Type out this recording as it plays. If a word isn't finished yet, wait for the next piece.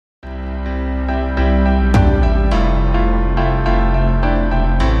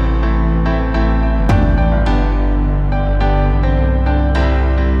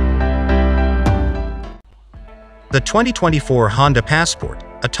The 2024 Honda Passport,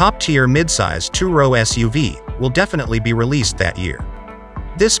 a top-tier mid-size two-row SUV, will definitely be released that year.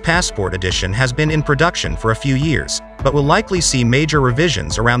 This Passport edition has been in production for a few years, but will likely see major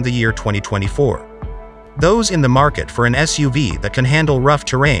revisions around the year 2024. Those in the market for an SUV that can handle rough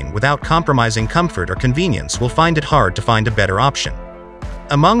terrain without compromising comfort or convenience will find it hard to find a better option.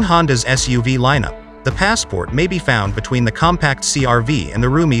 Among Honda's SUV lineup, the Passport may be found between the compact CR-V and the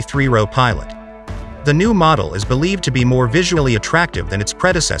roomy three-row Pilot. The new model is believed to be more visually attractive than its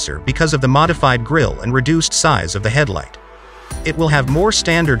predecessor because of the modified grille and reduced size of the headlight. It will have more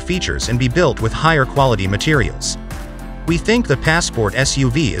standard features and be built with higher quality materials. We think the Passport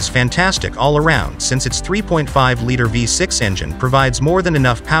SUV is fantastic all around since its 3.5-liter V6 engine provides more than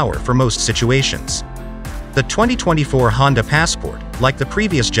enough power for most situations. The 2024 Honda Passport, like the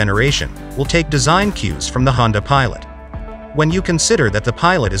previous generation, will take design cues from the Honda Pilot. When you consider that the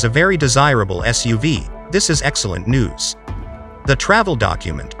Pilot is a very desirable SUV, this is excellent news. The travel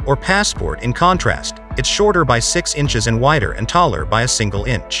document, or Passport in contrast, it's shorter by 6 inches and wider and taller by a single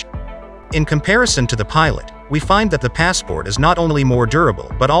inch. In comparison to the Pilot, we find that the Passport is not only more durable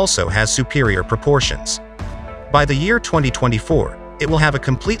but also has superior proportions. By the year 2024, it will have a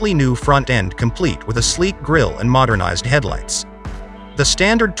completely new front end complete with a sleek grille and modernized headlights. The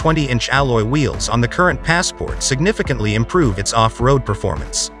standard 20-inch alloy wheels on the current Passport significantly improve its off-road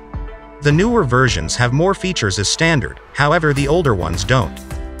performance. The newer versions have more features as standard, however the older ones don't.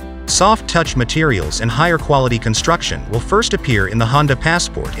 Soft touch materials and higher quality construction will first appear in the Honda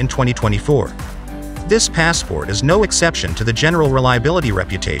Passport in 2024. This Passport is no exception to the general reliability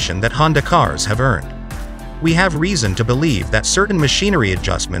reputation that Honda cars have earned. We have reason to believe that certain machinery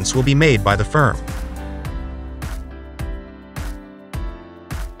adjustments will be made by the firm.